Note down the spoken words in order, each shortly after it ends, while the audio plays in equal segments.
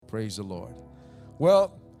Praise the Lord.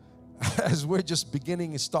 Well, as we're just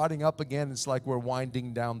beginning and starting up again, it's like we're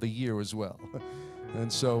winding down the year as well.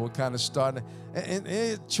 And so we're kind of starting.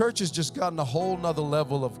 And church has just gotten a whole nother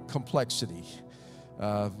level of complexity.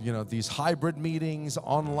 These hybrid meetings,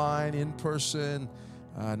 online, in person.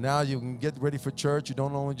 Now you can get ready for church. You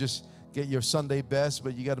don't only just get your Sunday best,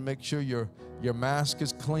 but you got to make sure your mask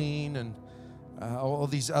is clean and all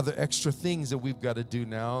these other extra things that we've got to do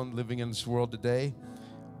now living in this world today.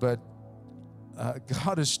 But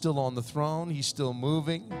God is still on the throne. He's still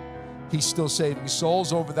moving. He's still saving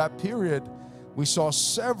souls. Over that period, we saw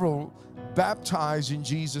several baptized in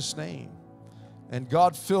Jesus' name. And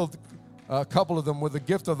God filled a couple of them with the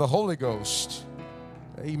gift of the Holy Ghost.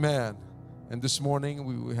 Amen. And this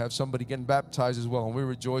morning, we have somebody getting baptized as well. And we're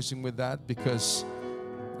rejoicing with that because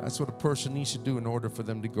that's what a person needs to do in order for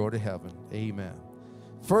them to go to heaven. Amen.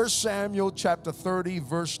 1 Samuel chapter 30,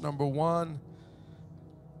 verse number 1.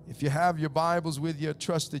 If you have your Bibles with you, I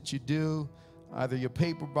trust that you do. Either your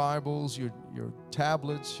paper Bibles, your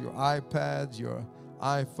tablets, your iPads, your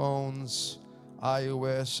iPhones,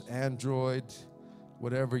 iOS, Android,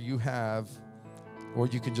 whatever you have, or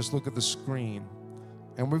you can just look at the screen.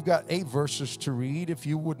 And we've got 8 verses to read. If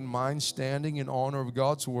you wouldn't mind standing in honor of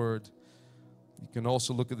God's Word, you can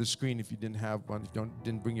also look at the screen if you didn't have one, if you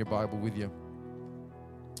didn't bring your Bible with you.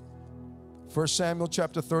 1 Samuel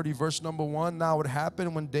chapter 30, verse number 1. Now it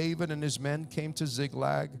happened when David and his men came to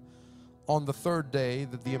Ziklag on the 3rd day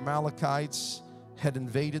that the Amalekites had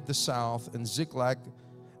invaded the south, and Ziklag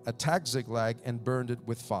attacked Ziklag and burned it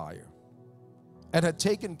with fire, and had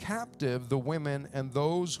taken captive the women and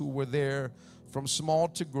those who were there from small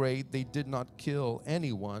to great. They did not kill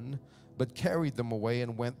anyone, but carried them away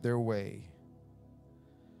and went their way.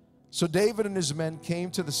 So David and his men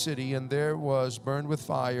came to the city, and there was burned with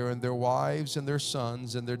fire, and their wives and their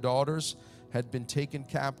sons and their daughters had been taken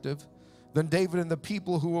captive. Then David and the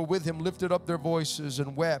people who were with him lifted up their voices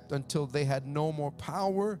and wept until they had no more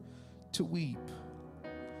power to weep.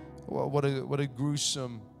 Well, what a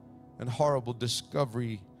gruesome and horrible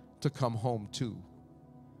discovery to come home to.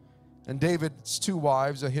 And David's 2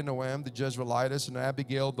 wives, Ahinoam the Jezreelitess and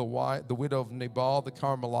Abigail the widow of Nabal the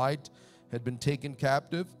Carmelite, had been taken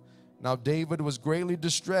captive. Now David was greatly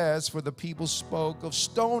distressed, for the people spoke of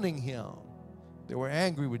stoning him. They were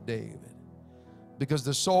angry with David, because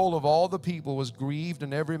the soul of all the people was grieved,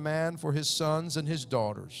 and every man for his sons and his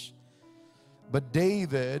daughters. But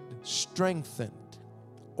David strengthened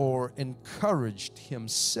or encouraged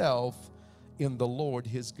himself in the Lord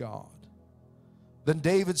his God. Then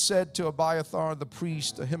David said to Abiathar the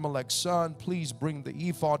priest, Ahimelech's son, please bring the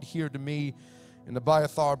ephod here to me. And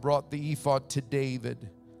Abiathar brought the ephod to David.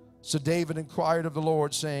 So David inquired of the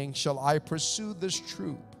Lord, saying, shall I pursue this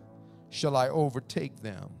troop? Shall I overtake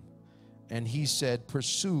them? And he said,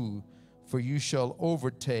 pursue, for you shall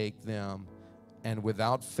overtake them, and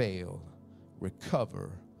without fail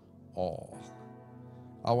recover all.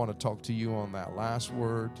 I want to talk to you on that last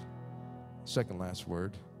word, second last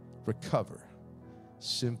word, recover.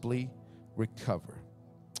 Simply recover.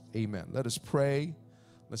 Amen. Let us pray.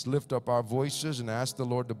 Let's lift up our voices and ask the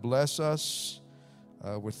Lord to bless us.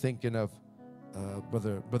 We're thinking of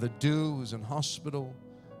Brother Dew, who's in hospital.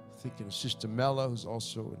 Thinking of Sister Mella, who's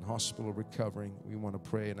also in hospital recovering. We want to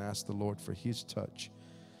pray and ask the Lord for his touch.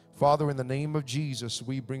 Father, in the name of Jesus,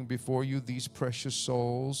 we bring before you these precious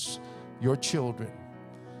souls, your children.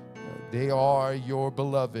 They are your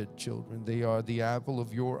beloved children. They are the apple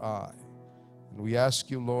of your eye. And we ask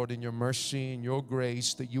you, Lord, in your mercy and your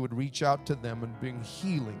grace, that you would reach out to them and bring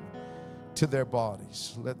healing to their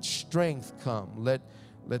bodies. Let strength come. Let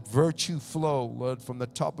virtue flow, Lord, from the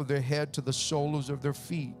top of their head to the soles of their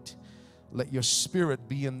feet. Let your spirit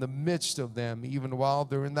be in the midst of them, even while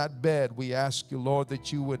they're in that bed. We ask you, Lord,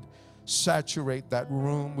 that you would saturate that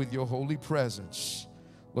room with your holy presence,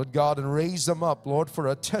 Lord God, and raise them up, Lord, for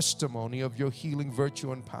a testimony of your healing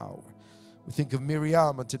virtue and power. We think of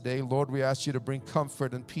Miriam today, Lord. We ask you to bring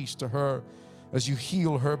comfort and peace to her as you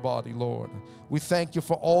heal her body, Lord. We thank you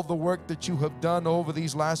for all the work that you have done over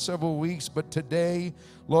these last several weeks. But today,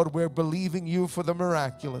 Lord, we're believing you for the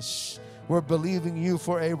miraculous. We're believing you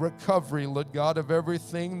for a recovery, Lord God, of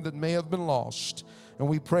everything that may have been lost. And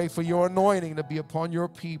we pray for your anointing to be upon your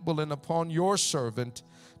people and upon your servant,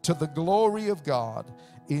 to the glory of God.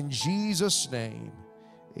 In Jesus' name,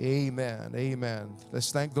 amen. Amen.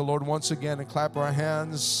 Let's thank the Lord once again and clap our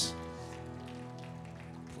hands.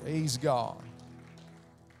 Praise God.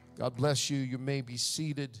 God bless you. You may be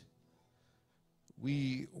seated.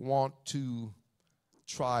 We want to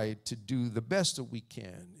try to do the best that we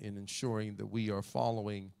can in ensuring that we are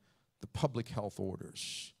following the public health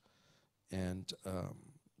orders and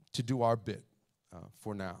to do our bit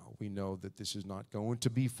for now. We know that this is not going to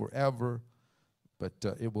be forever, but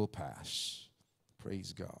it will pass.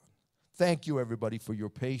 Praise God. Thank you, everybody, for your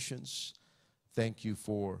patience. Thank you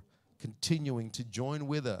for continuing to join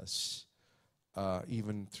with us,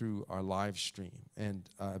 even through our live stream. And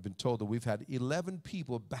I've been told that we've had 11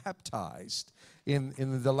 people baptized in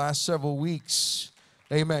the last several weeks.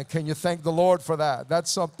 Amen. Can you thank the Lord for that?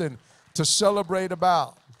 That's something to celebrate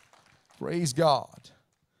about. Praise God.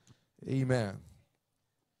 Amen.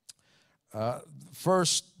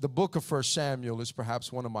 The book of 1 Samuel is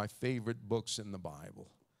perhaps one of my favorite books in the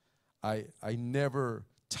Bible. I never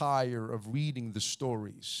tire of reading the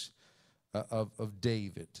stories of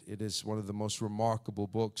David. It is one of the most remarkable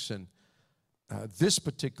books. And this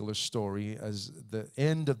particular story, as the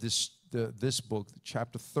end of this book,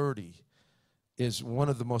 chapter 30, is one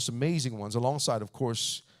of the most amazing ones, alongside, of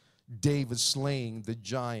course, David slaying the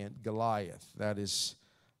giant Goliath. That is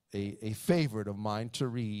a favorite of mine to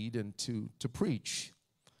read and to preach.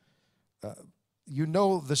 You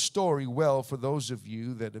know the story well, for those of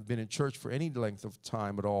you that have been in church for any length of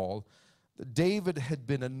time at all. David had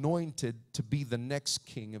been anointed to be the next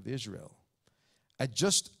king of Israel. At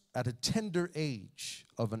a tender age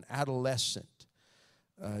of an adolescent,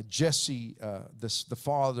 Jesse, the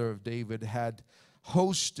father of David, had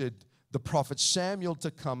hosted the prophet Samuel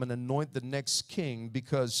to come and anoint the next king,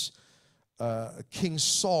 because King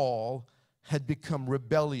Saul had become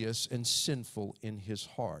rebellious and sinful in his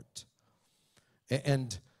heart.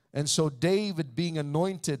 And so David, being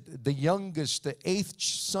anointed, the youngest, the 8th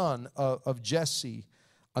son of Jesse,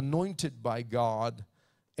 anointed by God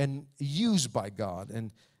and used by God,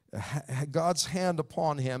 and God's hand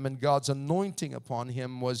upon him and God's anointing upon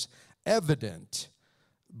him was evident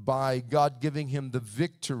by God giving him the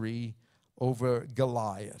victory over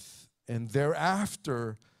Goliath. And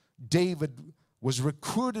thereafter, David was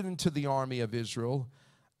recruited into the army of Israel,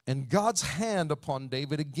 and God's hand upon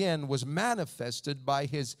David again was manifested by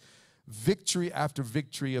his victory after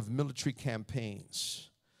victory of military campaigns,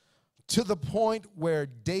 to the point where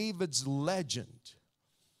David's legend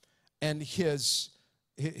and his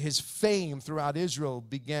fame throughout Israel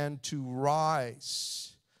began to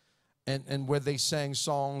rise, and where they sang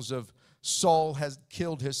songs of Saul has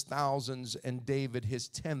killed his thousands and David his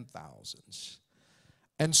 10,000s.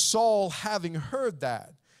 And Saul, having heard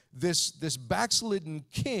that, this backslidden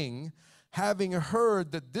king, having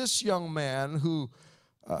heard that this young man who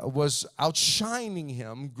was outshining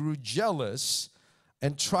him grew jealous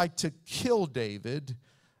and tried to kill David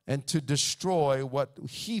and to destroy what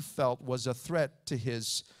he felt was a threat to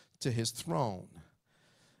his throne.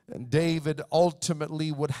 And David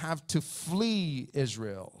ultimately would have to flee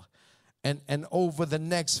Israel. And over the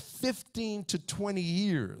next 15 to 20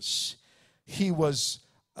 years, he was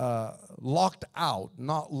locked out,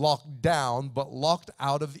 not locked down, but locked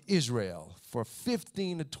out of Israel for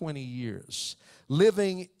 15 to 20 years,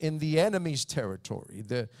 living in the enemy's territory,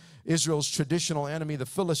 Israel's traditional enemy, the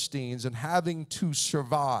Philistines, and having to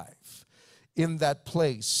survive in that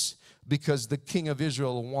place because the king of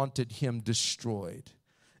Israel wanted him destroyed.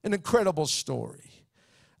 An incredible story.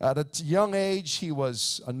 At a young age, he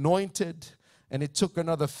was anointed, and it took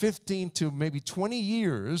another 15 to maybe 20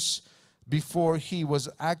 years before he was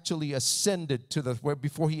actually ascended to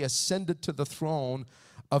the throne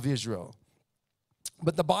of Israel.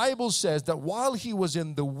 But the Bible says that while he was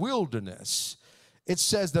in the wilderness, it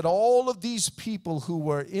says that all of these people who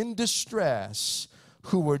were in distress,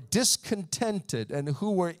 who were discontented, and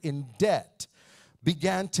who were in debt,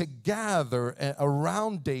 began to gather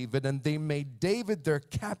around David, and they made David their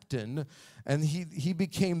captain, and he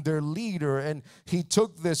became their leader, and he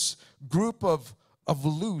took this group of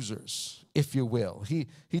losers, if you will.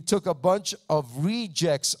 He took a bunch of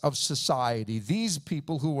rejects of society, these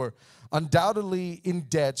people who were undoubtedly in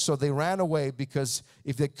debt, so they ran away, because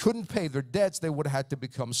if they couldn't pay their debts, they would have had to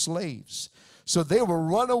become slaves. So they were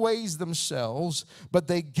runaways themselves, but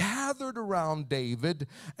they gathered around David,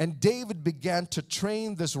 and David began to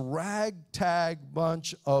train this ragtag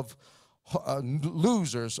bunch of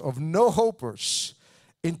losers, of no-hopers,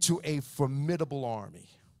 into a formidable army.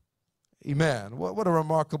 Amen. What a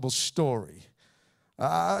remarkable story.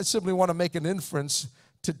 I simply want to make an inference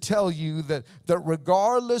to tell you that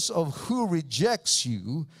regardless of who rejects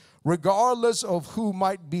you, regardless of who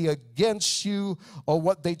might be against you or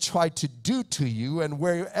what they try to do to you, and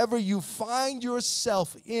wherever you find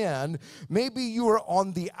yourself in, maybe you are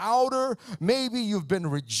on the outer, maybe you've been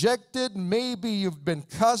rejected, maybe you've been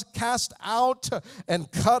cast out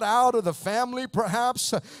and cut out of the family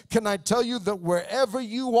perhaps. Can I tell you that wherever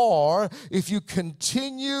you are, if you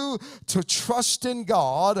continue to trust in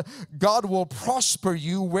God, God will prosper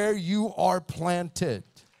you where you are planted.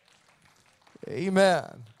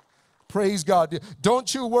 Amen. Praise God.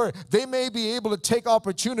 Don't you worry. They may be able to take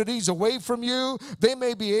opportunities away from you. They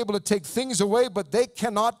may be able to take things away, but they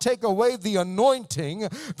cannot take away the anointing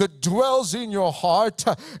that dwells in your heart.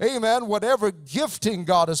 Amen. Whatever gifting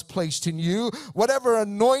God has placed in you, whatever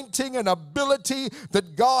anointing and ability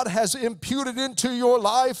that God has imputed into your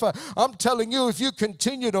life, I'm telling you, if you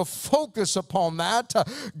continue to focus upon that,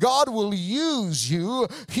 God will use you.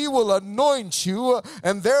 He will anoint you,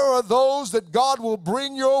 and there are those that God will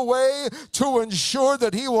bring your way to ensure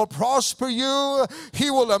that He will prosper you. He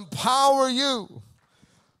will empower you.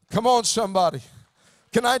 Come on, somebody.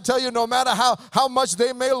 Can I tell you, no matter how much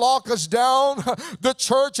they may lock us down, the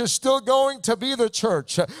church is still going to be the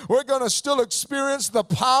church. We're going to still experience the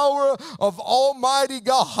power of Almighty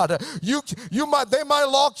God. They might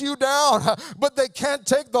lock you down, but they can't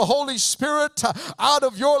take the Holy Spirit out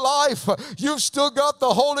of your life. You've still got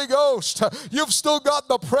the Holy Ghost. You've still got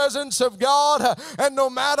the presence of God. And no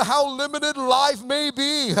matter how limited life may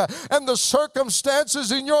be and the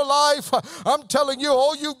circumstances in your life, I'm telling you,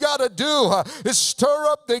 all you've got to do is stir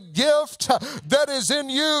up the gift that is in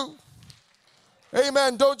you.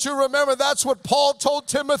 Amen. Don't you remember that's what Paul told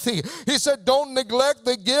Timothy? He said, don't neglect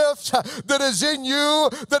the gift that is in you,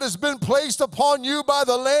 that has been placed upon you by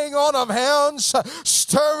the laying on of hands.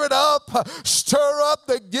 Stir it up. Stir up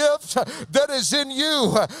the gift that is in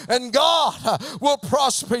you, and God will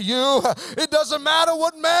prosper you. It doesn't matter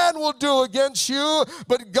what man will do against you,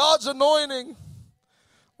 but God's anointing.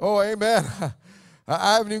 Oh, amen.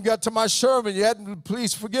 I haven't even got to my sermon yet, and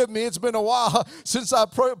please forgive me. It's been a while since I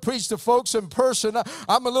preached to folks in person.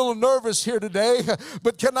 I'm a little nervous here today,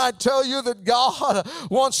 but can I tell you that God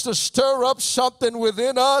wants to stir up something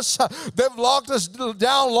within us? They've locked us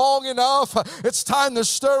down long enough. It's time to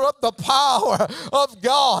stir up the power of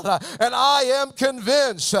God, and I am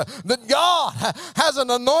convinced that God has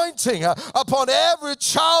an anointing upon every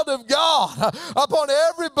child of God, upon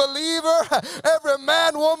every believer, every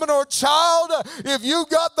man, woman, or child. If you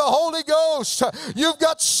got the Holy Ghost, you've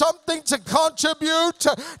got something to contribute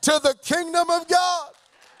to the kingdom of God.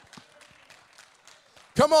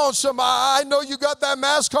 Come on, somebody. I know you got that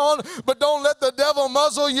mask on, but don't let the devil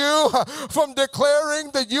muzzle you from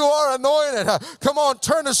declaring that you are anointed. Come on,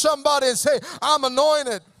 turn to somebody and say, I'm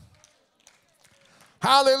anointed.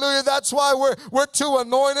 Hallelujah. That's why we're too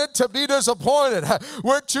anointed to be disappointed.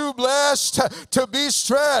 We're too blessed to be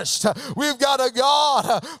stressed. We've got a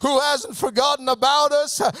God who hasn't forgotten about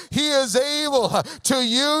us. He is able to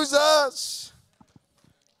use us.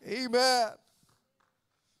 Amen.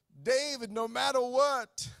 David, no matter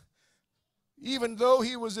what, even though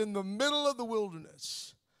he was in the middle of the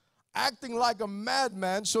wilderness, acting like a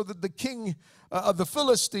madman so that the king of the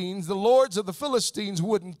Philistines, the lords of the Philistines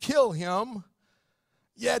wouldn't kill him,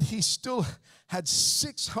 yet he still had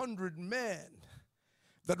 600 men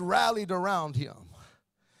that rallied around him.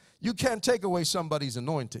 You can't take away somebody's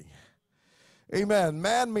anointing. Amen.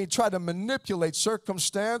 Man may try to manipulate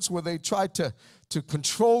circumstance where they try to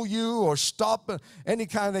control you or stop any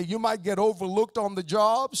kind of, you might get overlooked on the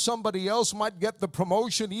job. Somebody else might get the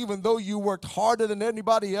promotion even though you worked harder than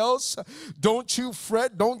anybody else. Don't you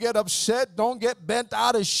fret. Don't get upset. Don't get bent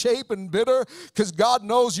out of shape and bitter, because God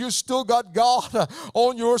knows you still got God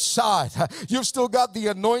on your side. You've still got the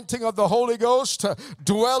anointing of the Holy Ghost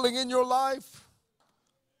dwelling in your life.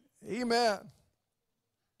 Amen.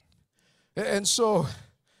 And so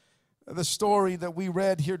the story that we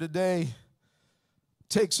read here today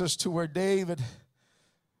takes us to where David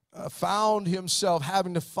found himself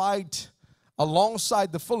having to fight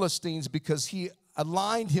alongside the Philistines because he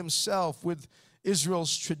aligned himself with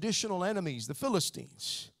Israel's traditional enemies, the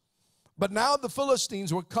Philistines. But now the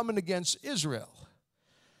Philistines were coming against Israel.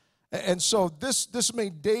 And so this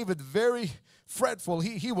made David very fretful.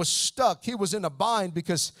 He was stuck. He was in a bind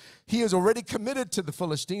because he is already committed to the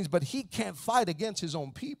Philistines, but he can't fight against his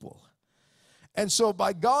own people. And so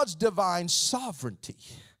by God's divine sovereignty,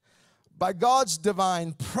 by God's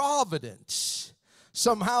divine providence,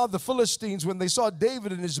 somehow the Philistines, when they saw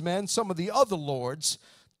David and his men, some of the other lords,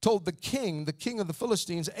 told the king of the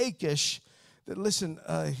Philistines, Achish, that listen,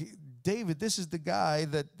 David, this is the guy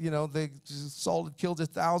that, Saul had killed his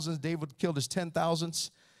thousands, David killed his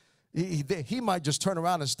 10,000s. He might just turn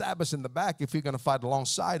around and stab us in the back if we're going to fight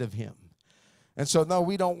alongside of him. And so, no,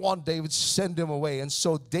 we don't want David. Send him away. And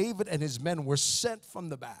so David and his men were sent from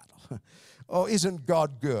the battle. Oh, isn't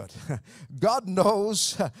God good? God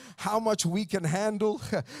knows how much we can handle.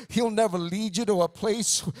 He'll never lead you to a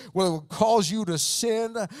place where it will cause you to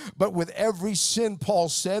sin. But with every sin, Paul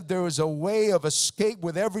said, there is a way of escape.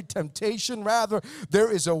 With every temptation, rather,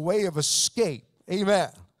 there is a way of escape. Amen.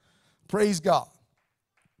 Praise God.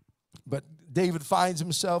 But David finds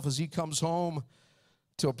himself as he comes home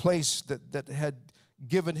to a place that had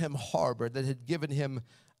given him harbor, that had given him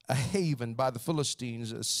a haven by the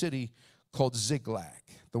Philistines, a city called Ziklag.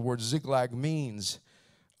 The word Ziklag means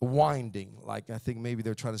winding, like I think maybe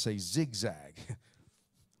they're trying to say zigzag.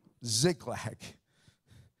 Ziklag.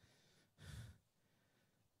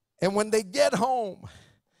 And when they get home,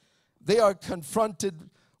 they are confronted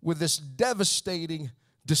with this devastating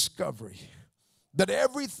discovery that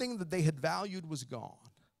everything that they had valued was gone.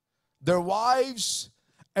 Their wives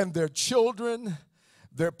and their children,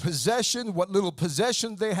 their possession, what little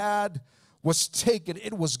possession they had, was taken.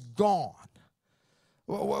 It was gone.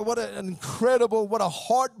 What an incredible, what a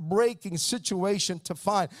heartbreaking situation to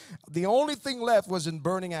find. The only thing left was in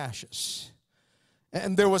burning ashes.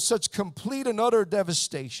 And there was such complete and utter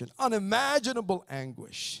devastation, unimaginable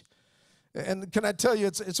anguish. And can I tell you,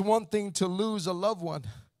 it's one thing to lose a loved one.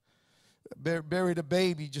 Buried a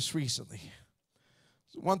baby just recently.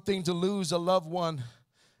 It's one thing to lose a loved one.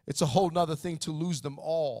 It's a whole nother thing to lose them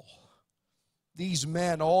all. These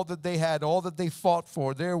men, all that they had, all that they fought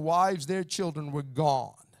for, their wives, their children were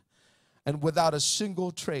gone. And without a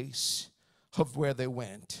single trace of where they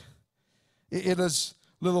went. It is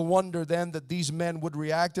little wonder then that these men would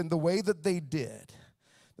react in the way that they did.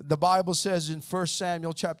 The Bible says in 1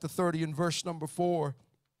 Samuel chapter 30 and verse number 4,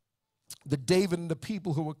 that David and the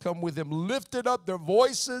people who would come with him lifted up their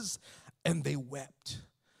voices and they wept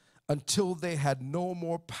until they had no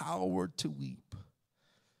more power to weep.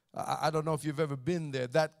 I don't know if you've ever been there.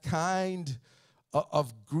 That kind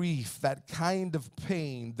of grief, that kind of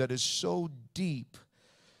pain that is so deep,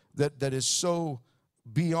 that is so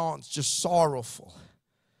beyond just sorrowful,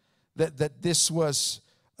 that this was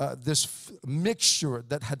this mixture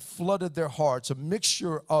that had flooded their hearts, a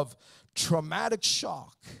mixture of traumatic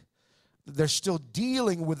shock. They're still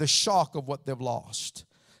dealing with the shock of what they've lost,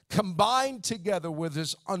 combined together with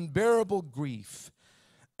this unbearable grief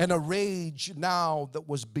and a rage now that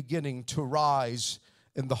was beginning to rise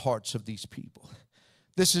in the hearts of these people.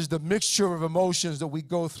 This is the mixture of emotions that we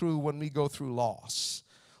go through when we go through loss.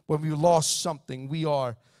 When we lost something, we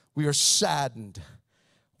are saddened.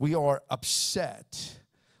 We are upset.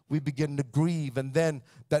 We begin to grieve, and then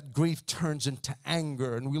that grief turns into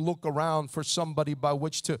anger, and we look around for somebody by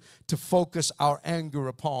which to focus our anger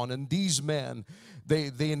upon. And these men,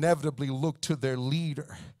 they inevitably look to their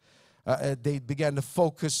leader. They began to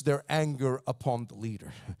focus their anger upon the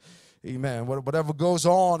leader. Amen. Whatever goes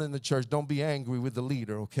on in the church, don't be angry with the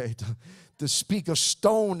leader, okay? To speak of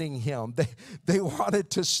stoning him. They wanted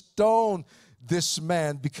to stone this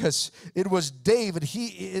man because it was David.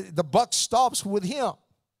 The buck stops with him.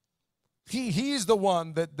 He's the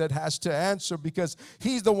one that has to answer because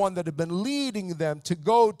he's the one that had been leading them to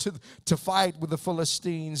go to fight with the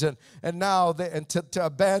Philistines and now to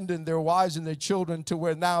abandon their wives and their children to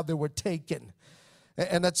where now they were taken.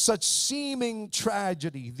 And at such seeming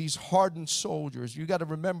tragedy, these hardened soldiers, you got to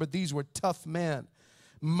remember these were tough men,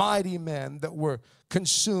 mighty men that were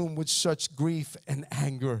consumed with such grief and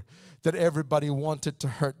anger that everybody wanted to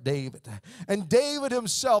hurt David. And David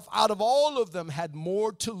himself, out of all of them, had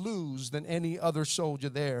more to lose than any other soldier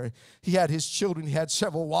there. He had his children. He had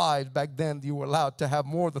several wives. Back then, you were allowed to have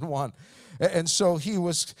more than one. And so he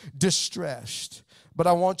was distressed. But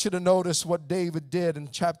I want you to notice what David did in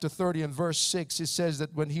chapter 30 and verse 6. It says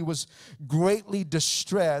that when he was greatly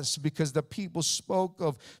distressed because the people spoke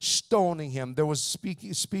of stoning him, there was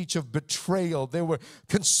speech of betrayal. They were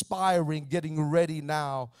conspiring, getting ready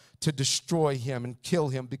now to destroy him and kill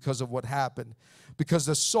him because of what happened. Because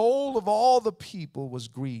the soul of all the people was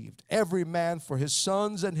grieved. Every man for his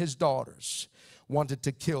sons and his daughters wanted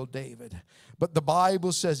to kill David. But the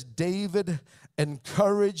Bible says David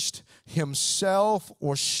encouraged himself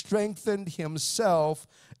or strengthened himself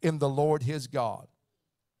in the Lord his God.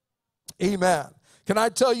 Amen. Can I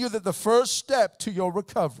tell you that the first step to your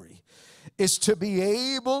recovery is to be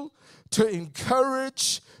able to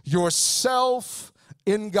encourage yourself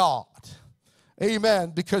in God.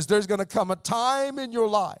 Amen. Because there's going to come a time in your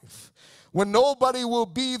life when nobody will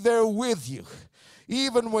be there with you.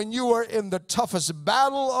 even when you are in the toughest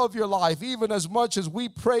battle of your life, even as much as we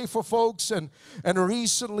pray for folks, and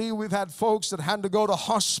recently we've had folks that had to go to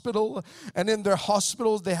hospital, and in their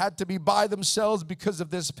hospitals they had to be by themselves because of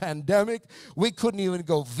this pandemic. We couldn't even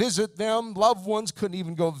go visit them. Loved ones couldn't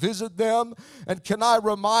even go visit them. And can I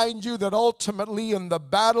remind you that ultimately in the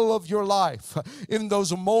battle of your life, in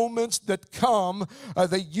those moments that come,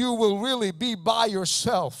 that you will really be by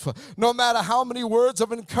yourself. No matter how many words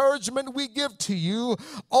of encouragement we give to you,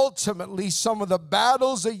 ultimately some of the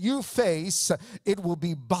battles that you face, it will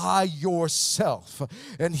be by yourself.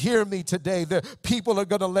 And hear me today, the people are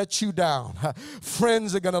going to let you down.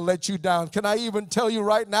 Friends are going to let you down. Can I even tell you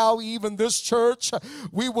right now, even this church,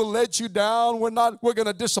 we will let you down. We're going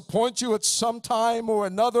to disappoint you at some time or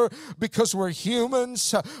another because we're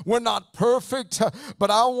humans. We're not perfect,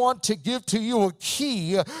 but I want to give to you a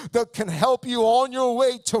key that can help you on your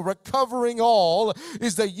way to recovering all,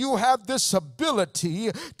 is that you have this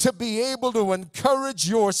ability to be able to encourage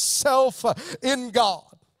yourself in God.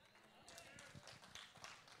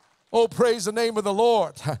 Oh, praise the name of the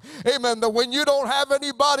Lord. Amen. That when you don't have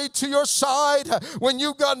anybody to your side, when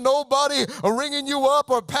you've got nobody ringing you up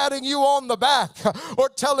or patting you on the back or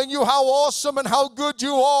telling you how awesome and how good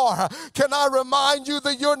you are, can I remind you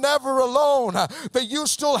that you're never alone, that you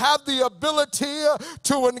still have the ability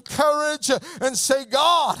to encourage and say,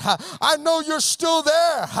 God, I know you're still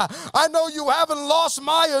there. I know you haven't lost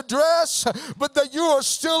my address, but that you are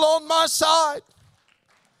still on my side.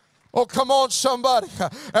 Oh, come on, somebody.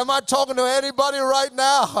 Am I talking to anybody right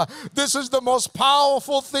now? This is the most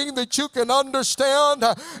powerful thing that you can understand.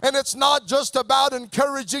 And it's not just about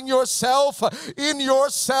encouraging yourself, in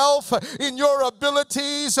your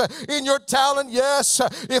abilities, in your talent. Yes,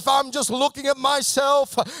 if I'm just looking at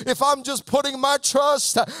myself, if I'm just putting my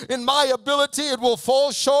trust in my ability, it will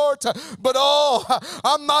fall short. But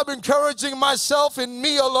I'm not encouraging myself in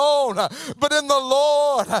me alone, but in the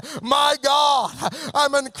Lord, my God.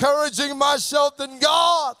 I'm encouraging myself in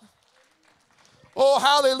God. Oh,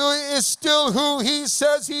 hallelujah, is still who He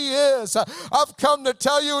says He is. I've come to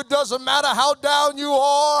tell you, it doesn't matter how down you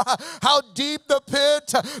are, how deep the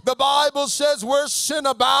pit. The Bible says where sin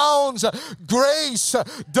abounds, grace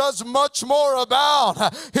does much more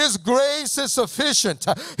abound. His grace is sufficient.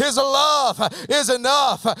 His love is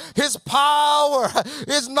enough. His power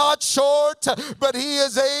is not short, but He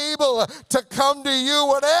is able to come to you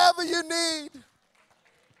whatever you need.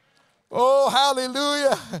 Oh,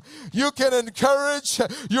 hallelujah. You can encourage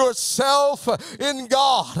yourself in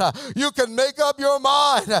God. You can make up your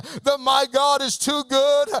mind that my God is too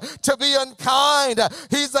good to be unkind.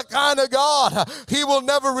 He's the kind of God. He will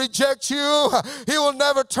never reject you. He will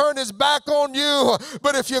never turn His back on you.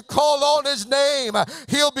 But if you call on His name,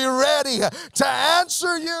 He'll be ready to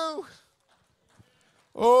answer you.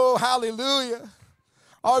 Oh, hallelujah.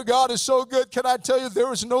 Our God is so good. Can I tell you,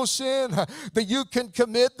 there is no sin that you can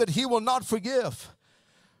commit that He will not forgive.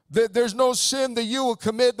 There's no sin that you will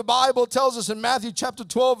commit. The Bible tells us in Matthew chapter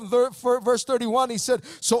 12 and verse 31, He said,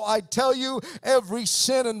 so I tell you, every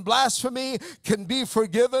sin and blasphemy can be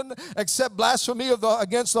forgiven except blasphemy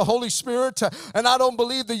against the Holy Spirit. And I don't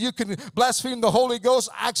believe that you can blaspheme the Holy Ghost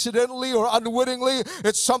accidentally or unwittingly.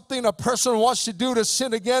 It's something a person wants to do to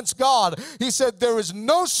sin against God. He said there is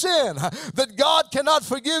no sin that God cannot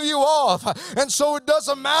forgive you of. And so it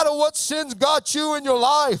doesn't matter what sins got you in your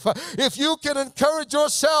life. If you can encourage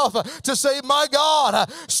yourself to say, my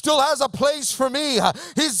God still has a place for me.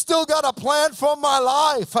 He's still got a plan for my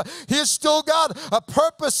life. He's still got a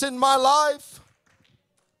purpose in my life.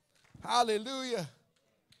 Hallelujah.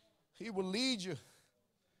 He will lead you.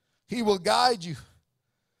 He will guide you.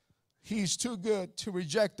 He's too good to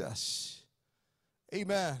reject us.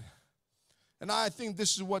 Amen. And I think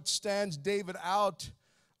this is what stands David out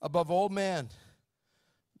above all men.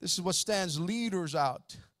 This is what stands leaders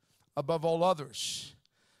out above all others,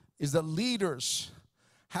 is that leaders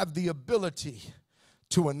have the ability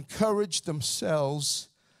to encourage themselves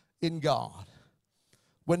in God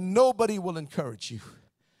when nobody will encourage you.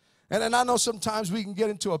 And I know sometimes we can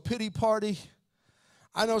get into a pity party.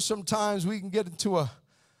 I know sometimes we can get into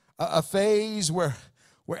a phase where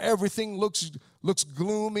everything looks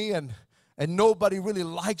gloomy and nobody really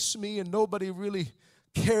likes me and nobody really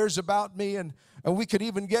cares about me. And we could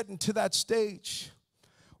even get into that stage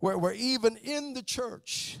where even in the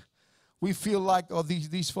church, we feel like, oh,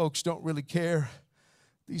 these folks don't really care.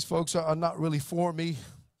 These folks are not really for me.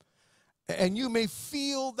 And you may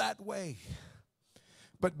feel that way.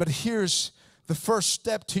 But here's the first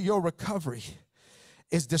step to your recovery,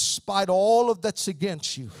 is despite all of that's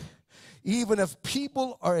against you, even if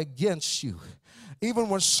people are against you, Even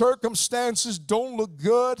when circumstances don't look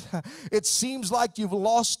good, it seems like you've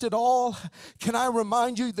lost it all. Can I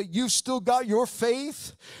remind you that you've still got your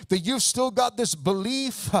faith, that you've still got this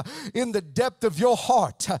belief in the depth of your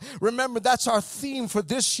heart. Remember, that's our theme for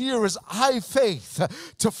this year is I faith,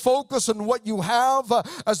 to focus on what you have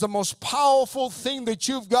as the most powerful thing that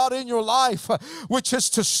you've got in your life, which is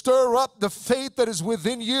to stir up the faith that is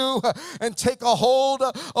within you and take a hold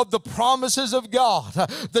of the promises of God,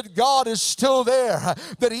 that God is still there,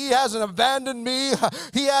 that He hasn't abandoned me,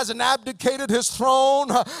 He hasn't abdicated His throne,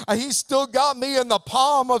 He's still got me in the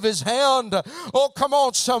palm of His hand. Oh, come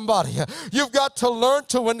on, somebody. You've got to learn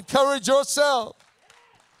to encourage yourself.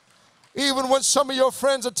 Even when some of your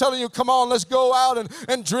friends are telling you, come on, let's go out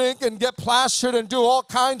and drink and get plastered and do all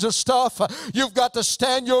kinds of stuff, you've got to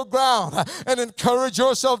stand your ground and encourage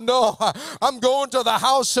yourself. No, I'm going to the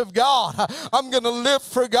house of God. I'm going to live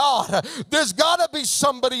for God. There's got to be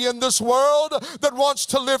somebody in this world that wants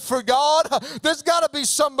to live for God. There's got to be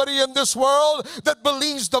somebody in this world that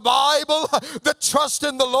believes the Bible, that trusts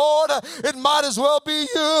in the Lord. It might as well be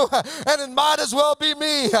you, and it might as well be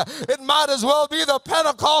me. It might as well be the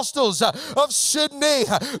Pentecostals of Sydney,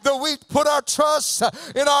 that we put our trust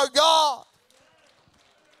in our God.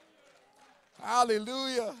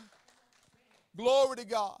 Hallelujah. Glory to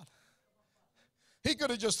God. He could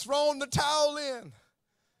have just thrown the towel in.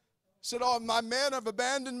 Said, oh, my men have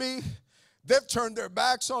abandoned me. They've turned their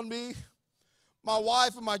backs on me. My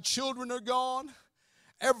wife and my children are gone.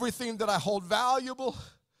 Everything that I hold valuable.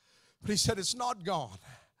 But he said, it's not gone.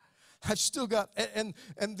 I've still got, and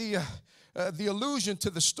the allusion to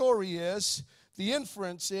the story is, the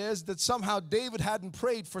inference is that somehow David hadn't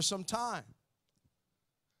prayed for some time.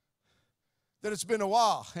 That it's been a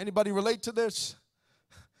while. Anybody relate to this?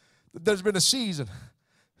 That there's been a season.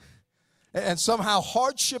 And somehow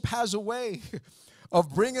hardship has a way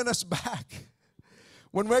of bringing us back.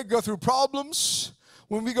 When we go through problems,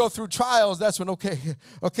 when we go through trials, that's when,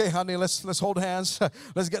 okay, honey, let's hold hands.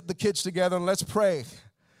 Let's get the kids together and let's pray.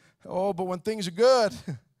 Oh, but when things are good,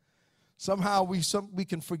 somehow we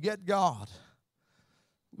can forget God.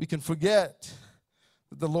 We can forget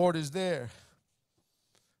that the Lord is there.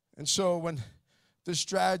 And so when this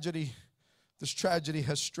tragedy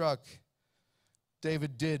has struck,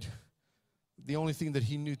 David did the only thing that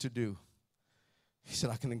he knew to do. He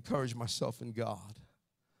said, I can encourage myself in God.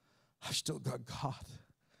 I've still got God.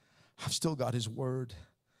 I've still got His word.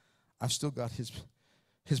 I've still got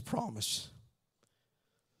His promise.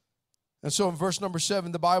 And so in verse number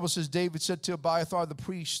 7, the Bible says, David said to Abiathar the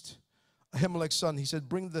priest, Ahimelech's son, he said,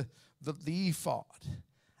 bring the ephod.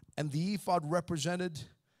 And the ephod represented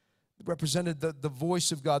the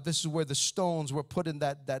voice of God. This is where the stones were put in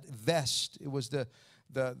that vest. It was the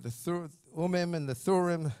Urim and the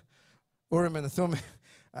Thurim. Urim and the Thummim.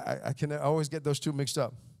 I can always get those two mixed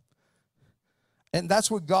up. And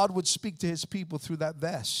that's where God would speak to His people, through that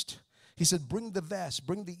vest. He said, bring the vest,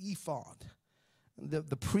 bring the ephod.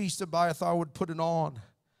 The priest Abiathar would put it on.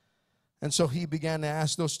 And so he began to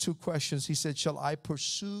ask those two questions. He said, shall I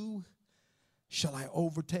pursue? Shall I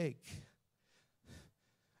overtake?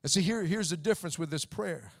 And see, here's the difference with this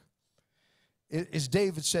prayer. Is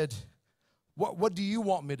David said, what do you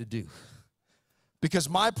want me to do? Because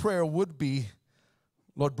my prayer would be,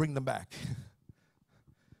 Lord, bring them back.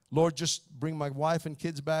 Lord, just bring my wife and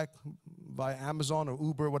kids back by Amazon or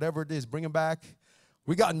Uber, whatever it is. Bring them back.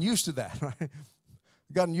 We've gotten used to that, right?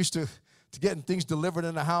 We've gotten used to getting things delivered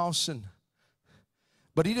in the house.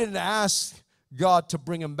 But he didn't ask God to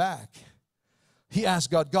bring him back. He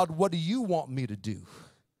asked God, what do you want me to do?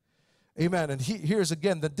 Amen. And here's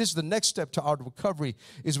again, that this is the next step to our recovery,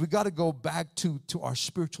 is we got to go back to our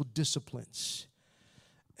spiritual disciplines.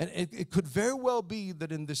 And it could very well be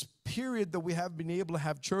that in this period that we have been able to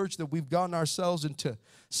have church, that we've gotten ourselves into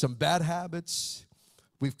some bad habits.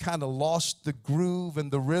 We've kind of lost the groove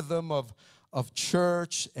and the rhythm of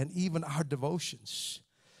church and even our devotions.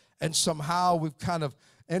 And somehow we've kind of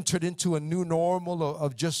entered into a new normal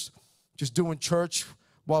of just doing church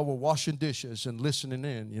while we're washing dishes and listening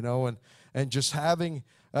in, and just having,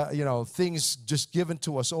 things just given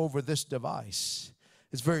to us over this device.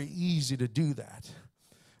 It's very easy to do that.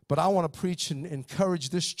 But I want to preach and encourage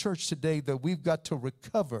this church today that we've got to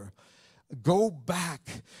recover. Go back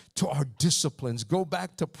to our disciplines. Go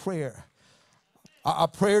back to prayer. Our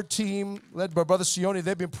prayer team, led by Brother Sione,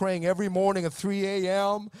 they've been praying every morning at 3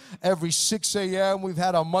 a.m., every 6 a.m. We've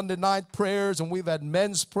had our Monday night prayers, and we've had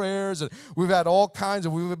men's prayers, and we've had all kinds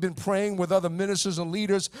of, we've been praying with other ministers and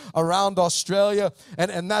leaders around Australia,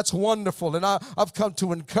 and that's wonderful. And I've come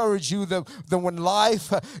to encourage you that when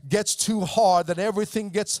life gets too hard, that everything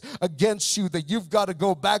gets against you, that you've got to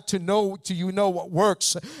go back to what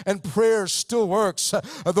works, and prayer still works.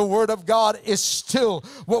 The Word of God is still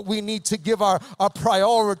what we need to give our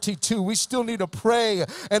priority to. We still need to pray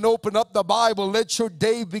and open up the Bible. Let your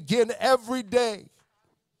day begin every day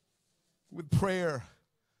with prayer.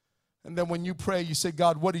 And then when you pray, you say,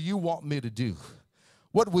 God, what do you want me to do?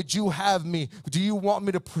 What would you have me? Do you want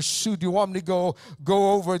me to pursue? Do you want me to go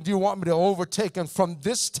over? Do you want me to overtake? And from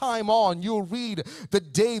this time on, you'll read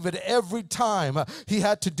that David, every time he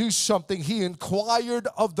had to do something, he inquired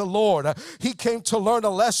of the Lord. He came to learn a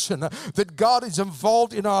lesson that God is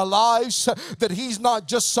involved in our lives, that he's not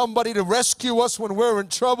just somebody to rescue us when we're in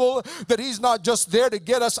trouble, that he's not just there to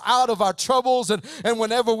get us out of our troubles, and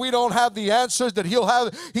whenever we don't have the answers, that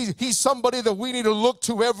he's somebody that we need to look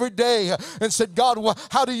to every day and said, God,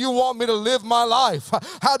 how do you want me to live my life?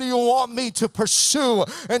 How do you want me to pursue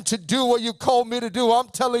and to do what you call me to do? I'm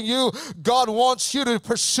telling you, God wants you to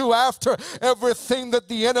pursue after everything that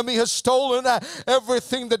the enemy has stolen,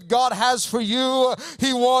 everything that God has for you.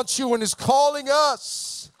 He wants you and is calling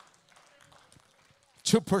us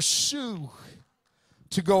to pursue,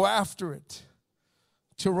 to go after it,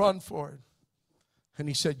 to run for it. And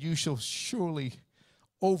he said, you shall surely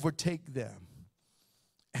overtake them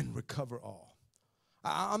and recover all.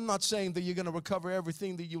 I'm not saying that you're going to recover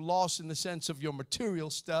everything that you lost in the sense of your material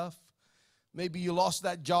stuff. Maybe you lost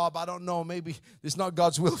that job. I don't know. Maybe it's not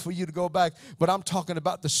God's will for you to go back. But I'm talking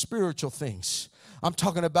about the spiritual things. I'm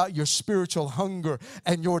talking about your spiritual hunger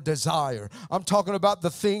and your desire. I'm talking about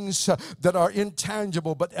the things that are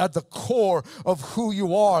intangible, but at the core of who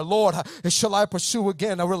you are. Lord, shall I pursue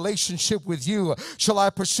again a relationship with you? Shall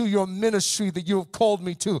I pursue your ministry that you have called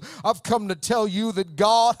me to? I've come to tell you that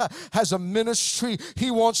God has a ministry.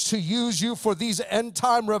 He wants to use you for these end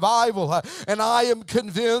time revival. And I am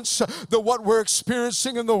convinced that what we're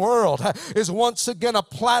experiencing in the world is once again a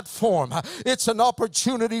platform. It's an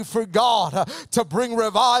opportunity for God to bring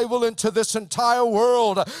revival into this entire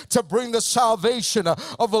world, to bring the salvation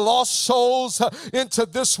of lost souls into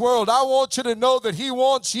this world. I want you to know that he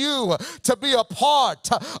wants you to be a part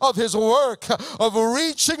of his work of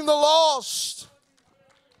reaching the lost.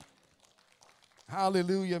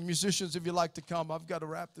 Hallelujah. Musicians, if you'd like to come, I've got to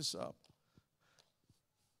wrap this up.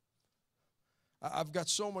 I've got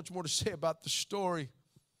so much more to say about the story.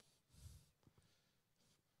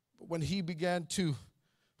 But when he began to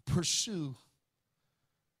pursue,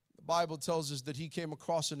 the Bible tells us that he came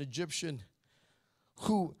across an Egyptian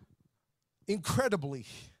who incredibly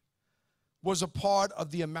was a part of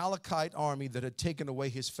the Amalekite army that had taken away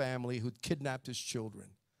his family, who'd kidnapped his children.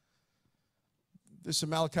 This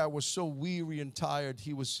Amalekite was so weary and tired,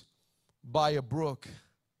 he was by a brook.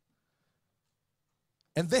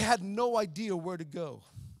 And they had no idea where to go.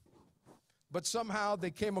 But somehow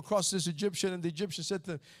they came across this Egyptian, and the Egyptian said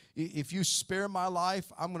to them, if you spare my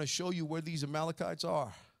life, I'm going to show you where these Amalekites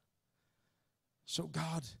are. So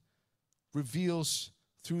God reveals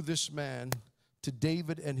through this man to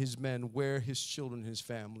David and his men where his children and his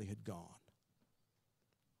family had gone.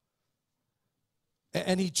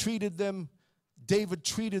 And he treated them, David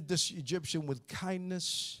treated this Egyptian with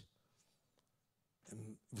kindness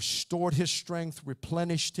and restored his strength,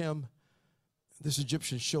 replenished him. This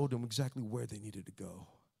Egyptian showed him exactly where they needed to go.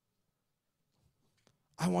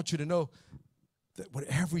 I want you to know that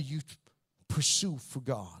whatever you pursue for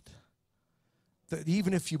God, that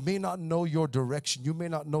even if you may not know your direction, you may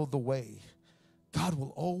not know the way, God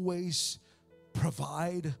will always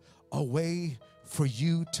provide a way for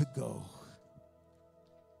you to go.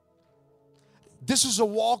 This is a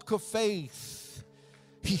walk of faith.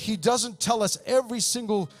 He doesn't tell us every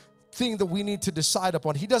single thing that we need to decide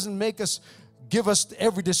upon. He doesn't give us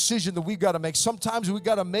every decision that we got to make. Sometimes we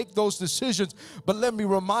got to make those decisions. But let me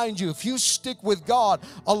remind you, if you stick with God,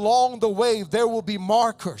 along the way there will be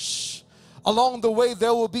markers. Along the way,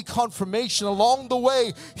 there will be confirmation. Along the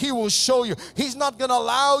way, he will show you. He's not going to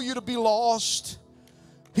allow you to be lost.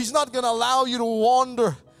 He's not going to allow you to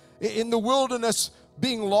wander in the wilderness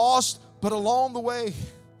being lost. But along the way,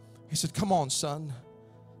 he said, come on, son.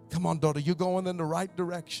 Come on, daughter. You're going in the right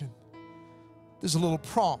direction. There's a little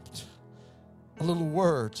prompt, a little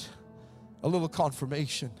word, a little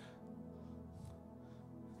confirmation.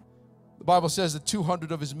 The Bible says that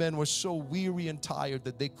 200 of his men were so weary and tired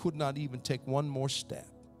that they could not even take one more step.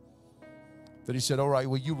 that he said, all right,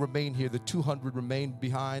 well, you remain here. The 200 remained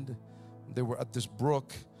behind. They were at this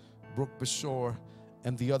brook Besor,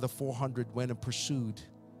 and the other 400 went and pursued.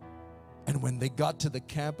 And when they got to the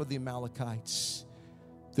camp of the Amalekites,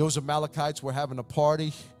 those Amalekites were having a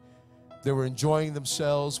party. They were enjoying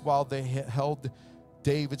themselves while they held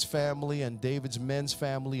David's family and David's men's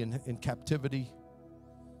family in captivity.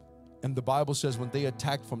 And the Bible says when they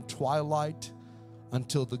attacked from twilight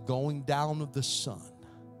until the going down of the sun,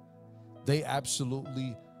 they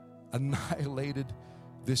absolutely annihilated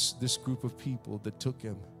this group of people that took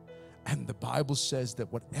him. And the Bible says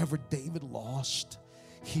that whatever David lost,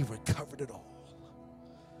 he recovered it all.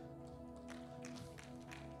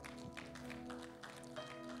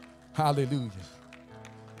 Hallelujah.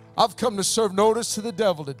 I've come to serve notice to the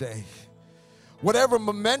devil today. Whatever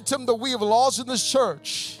momentum that we have lost in this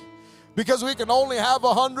church, because we can only have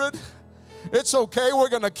 100, it's okay. We're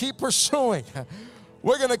going to keep pursuing.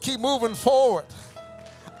 We're going to keep moving forward.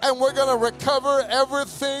 And we're going to recover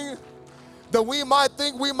everything that we might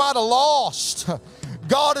think we might have lost.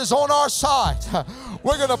 God is on our side.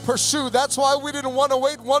 We're going to pursue. That's why we didn't want to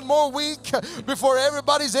wait one more week before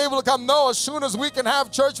everybody's able to come. No, as soon as we can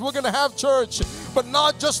have church, we're going to have church. But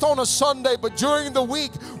not just on a Sunday, but during the week.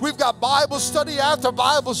 We've got Bible study after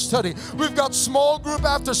Bible study. We've got small group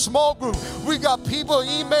after small group. We've got people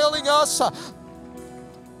emailing us.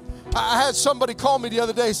 I had somebody call me the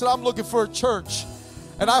other day, said, I'm looking for a church.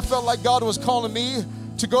 And I felt like God was calling me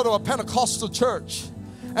to go to a Pentecostal church.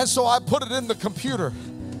 And so I put it in the computer.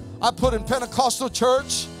 I put in Pentecostal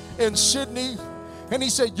church in Sydney. And he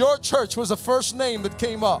said, your church was the first name that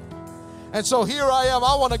came up. And so here I am.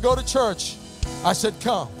 I want to go to church. I said,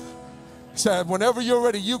 come. He said, whenever you're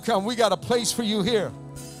ready, you come. We got a place for you here.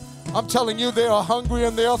 I'm telling you, they are hungry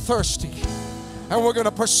and they are thirsty. And we're going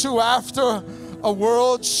to pursue after a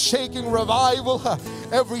world-shaking revival.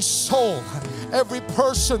 Every soul, every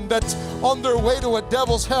person that's on their way to a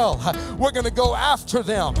devil's hell, we're going to go after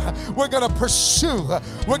them. We're going to pursue.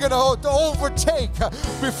 We're going to overtake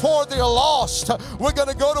before they're lost. We're going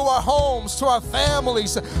to go to our homes, to our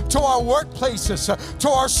families, to our workplaces, to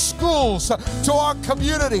our schools, to our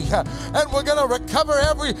community. And we're going to recover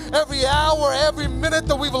every hour, every minute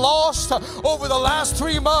that we've lost over the last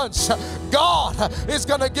 3 months. God is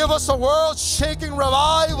going to give us a world-shaking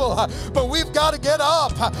revival, but we've got to get up.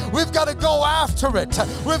 We've got to go after it.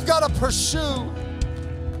 We've got to pursue.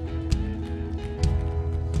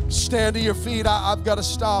 Stand to your feet. I've got to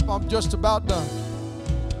stop. I'm just about done.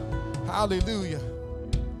 Hallelujah.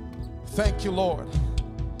 Thank you, Lord.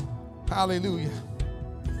 Hallelujah.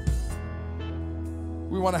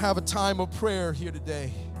 We want to have a time of prayer here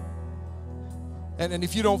today. And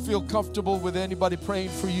if you don't feel comfortable with anybody praying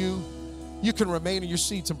for you, you can remain in your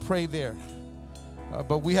seats and pray there.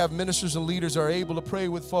 But we have ministers and leaders that are able to pray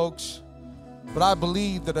with folks. But I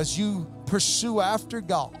believe that as you pursue after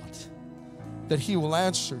God, that He will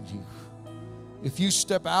answer you. If you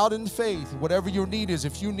step out in faith, whatever your need is,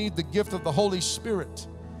 if you need the gift of the Holy Spirit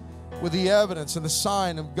with the evidence and the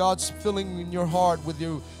sign of God's filling in your heart with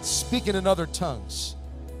you speaking in other tongues,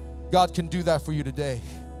 God can do that for you today.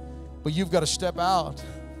 But you've got to step out.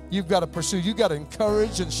 You've got to pursue. You've got to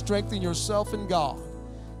encourage and strengthen yourself in God,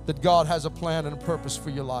 that God has a plan and a purpose for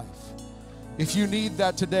your life. If you need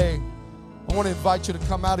that today, I want to invite you to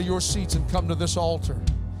come out of your seats and come to this altar.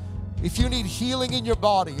 If you need healing in your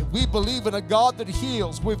body, we believe in a God that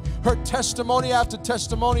heals. We've heard testimony after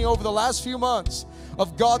testimony over the last few months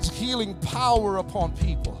of God's healing power upon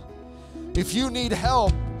people. If you need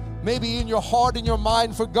help, maybe in your heart and your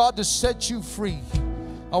mind for God to set you free,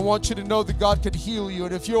 I want you to know that God can heal you.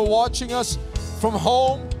 And if you're watching us from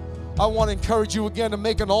home, I want to encourage you again to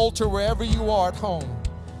make an altar wherever you are at home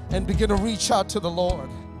and begin to reach out to the Lord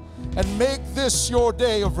and make this your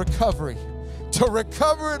day of recovery. To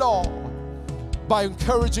recover it all by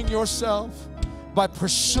encouraging yourself, by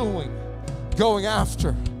pursuing, going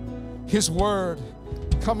after His Word,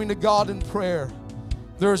 coming to God in prayer.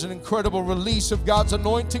 There is an incredible release of God's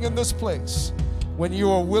anointing in this place when you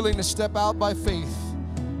are willing to step out by faith.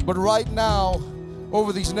 But right now,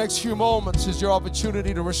 over these next few moments is your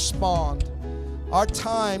opportunity to respond. Our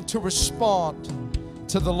time to respond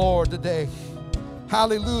to the Lord today.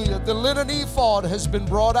 Hallelujah. The linen ephod has been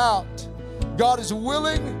brought out. God is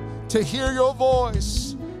willing to hear your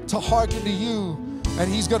voice, to hearken to you,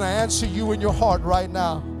 and He's going to answer you in your heart right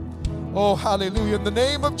now. Oh, hallelujah. In the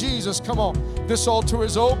name of Jesus, come on. This altar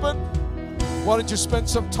is open. Why don't you spend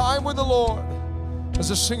some time with the Lord as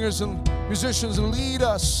the singers and musicians lead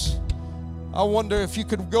us? I wonder if you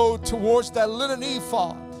could go towards that linen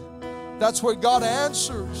ephod. That's where God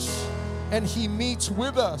answers and He meets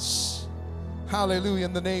with us. Hallelujah,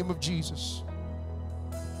 in the name of Jesus.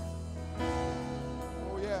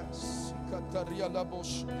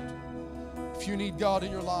 If you need God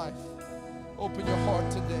in your life, open your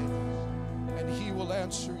heart today, and He will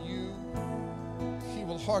answer you. He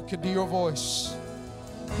will hearken to your voice.